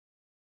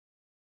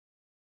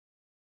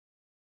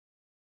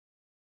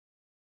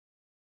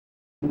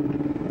Mr.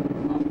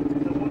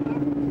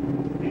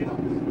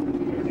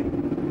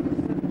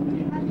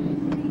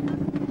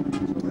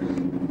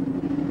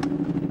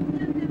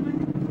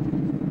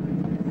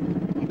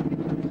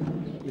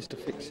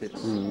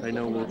 Fix-Its. They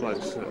know all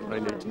blokes that they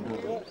need to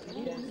know.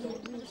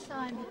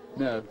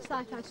 No. It's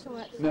like I saw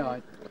it. No,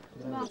 I...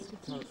 Master,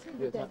 did you see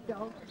the dead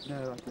dog?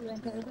 No, He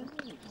went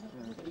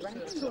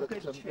over.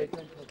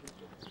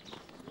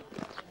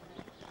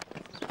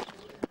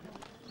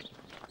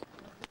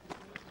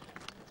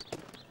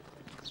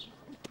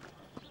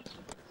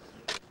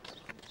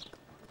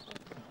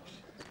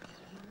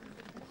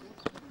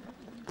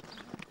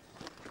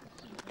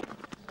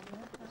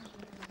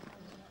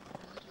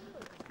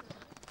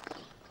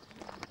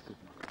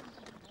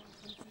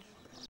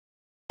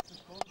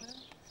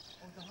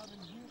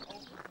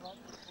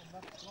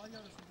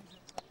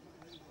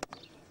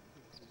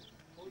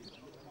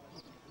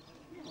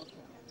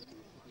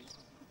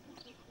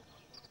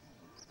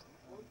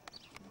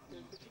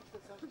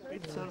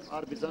 Itself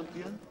are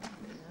Byzantine,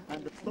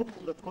 and the top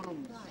of the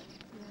columns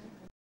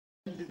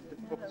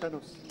of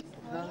Thanos.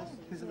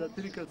 This is a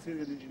typical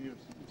Syrian engineer.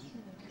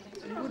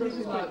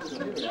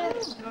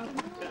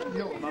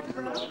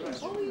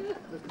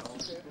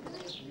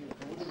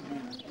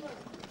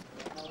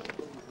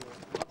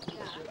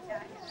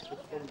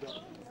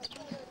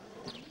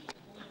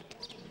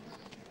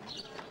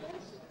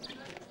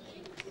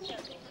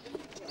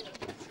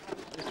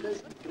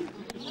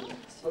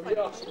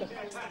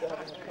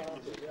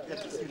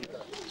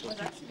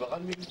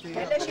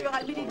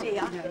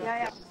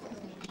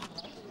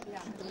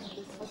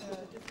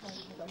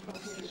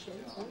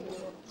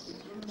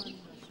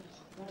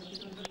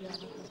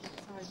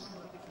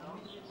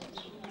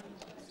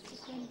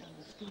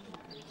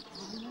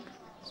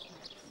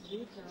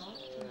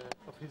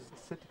 Of his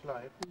ascetic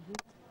life,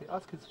 he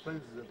asked his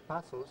friends, the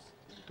Passos,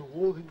 to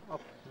wall him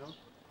up, you know,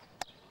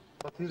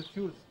 but he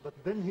refused. But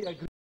then he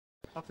agreed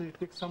after he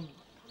takes some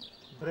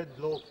bread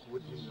loaf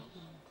with him. You know.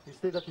 He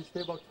stayed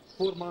about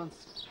 4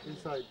 months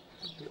inside.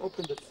 He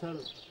opened the cell,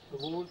 the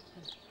wall.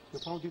 He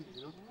found him,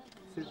 you know.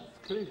 It's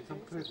crazy,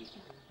 something crazy.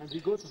 And he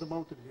goes to the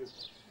mountain here,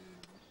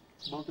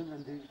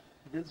 and he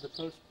builds the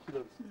first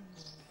pillars.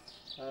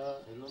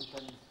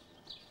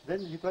 Then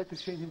he tried to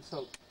chain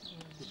himself.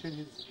 He chained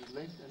his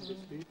leg and his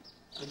feet.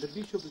 And the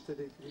bishop said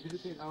he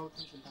did it out,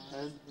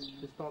 and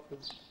he stopped him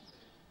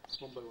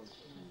one by one.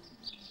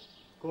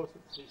 Of course,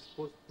 he's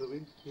exposed to the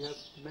wind. He had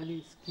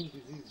many skin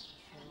diseases.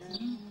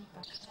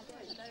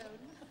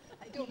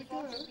 I don't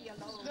want to be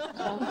alone.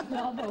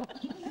 No.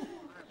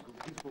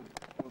 People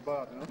from the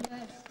bar, you know?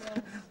 Yes.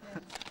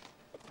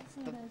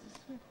 So there's a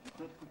swift.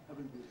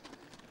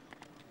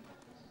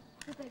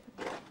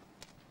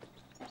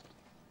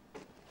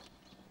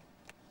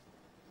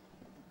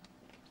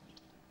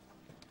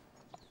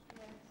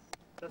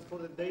 That's for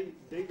the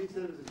daily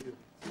services here.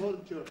 Small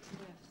church.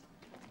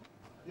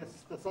 Yes,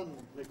 the sun,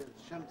 like a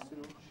shams, you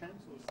know,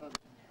 shams or sun.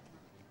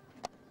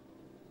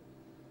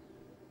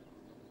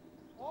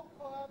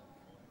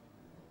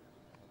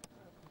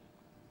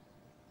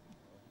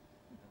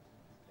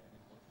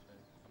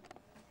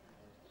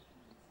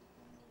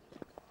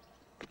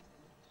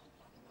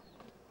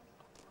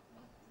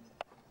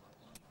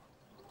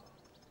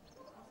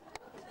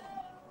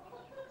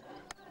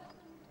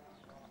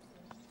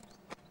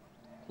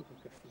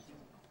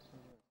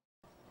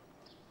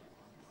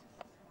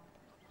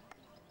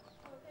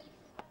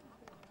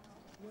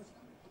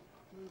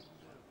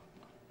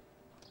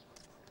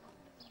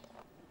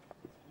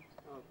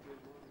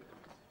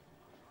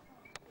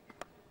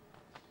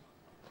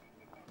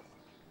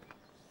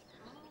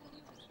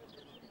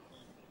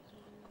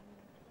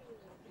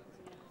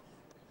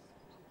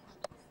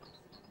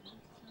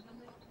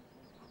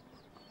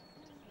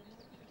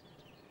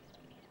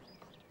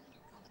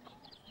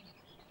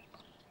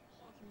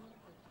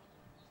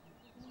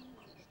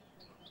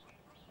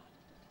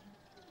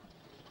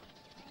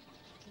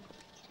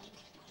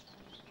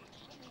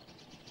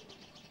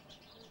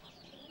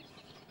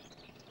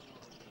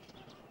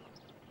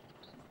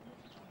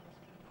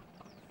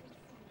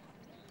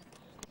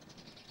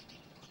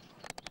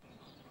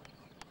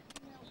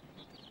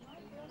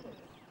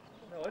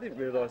 No, I didn't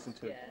realise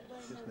until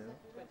just now.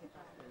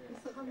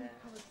 It's a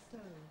honey-coloured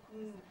stone.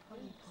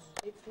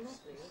 It's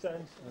lovely.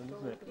 Sandstone,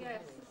 isn't it?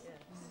 Yes.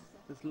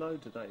 There's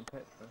loads of that in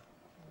Petra.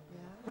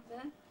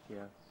 Yeah.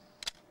 Yeah.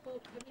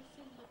 Paul, have you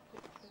seen that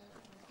picture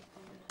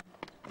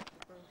of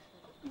the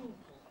brochure?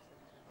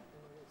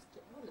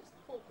 Well, it's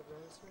the Falk of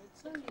Rosary.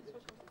 It's only the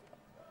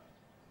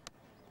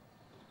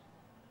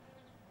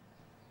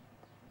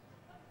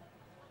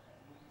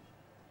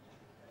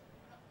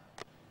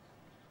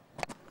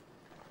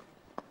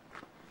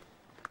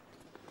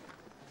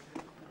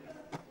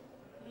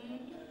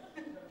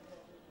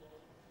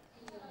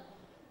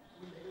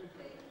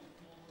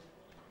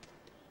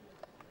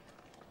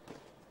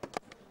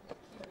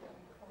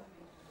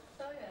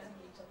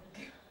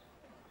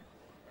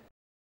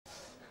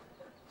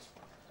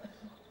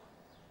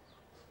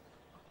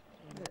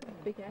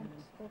Big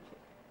ants, watch it.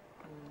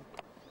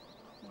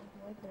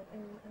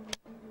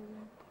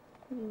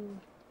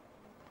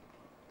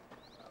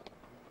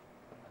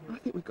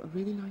 think we've got a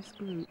really nice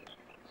group.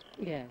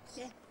 Yes.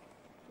 Yeah.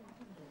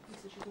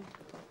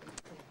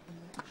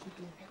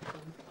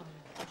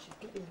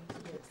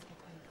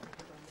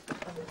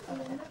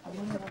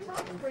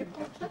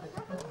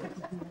 I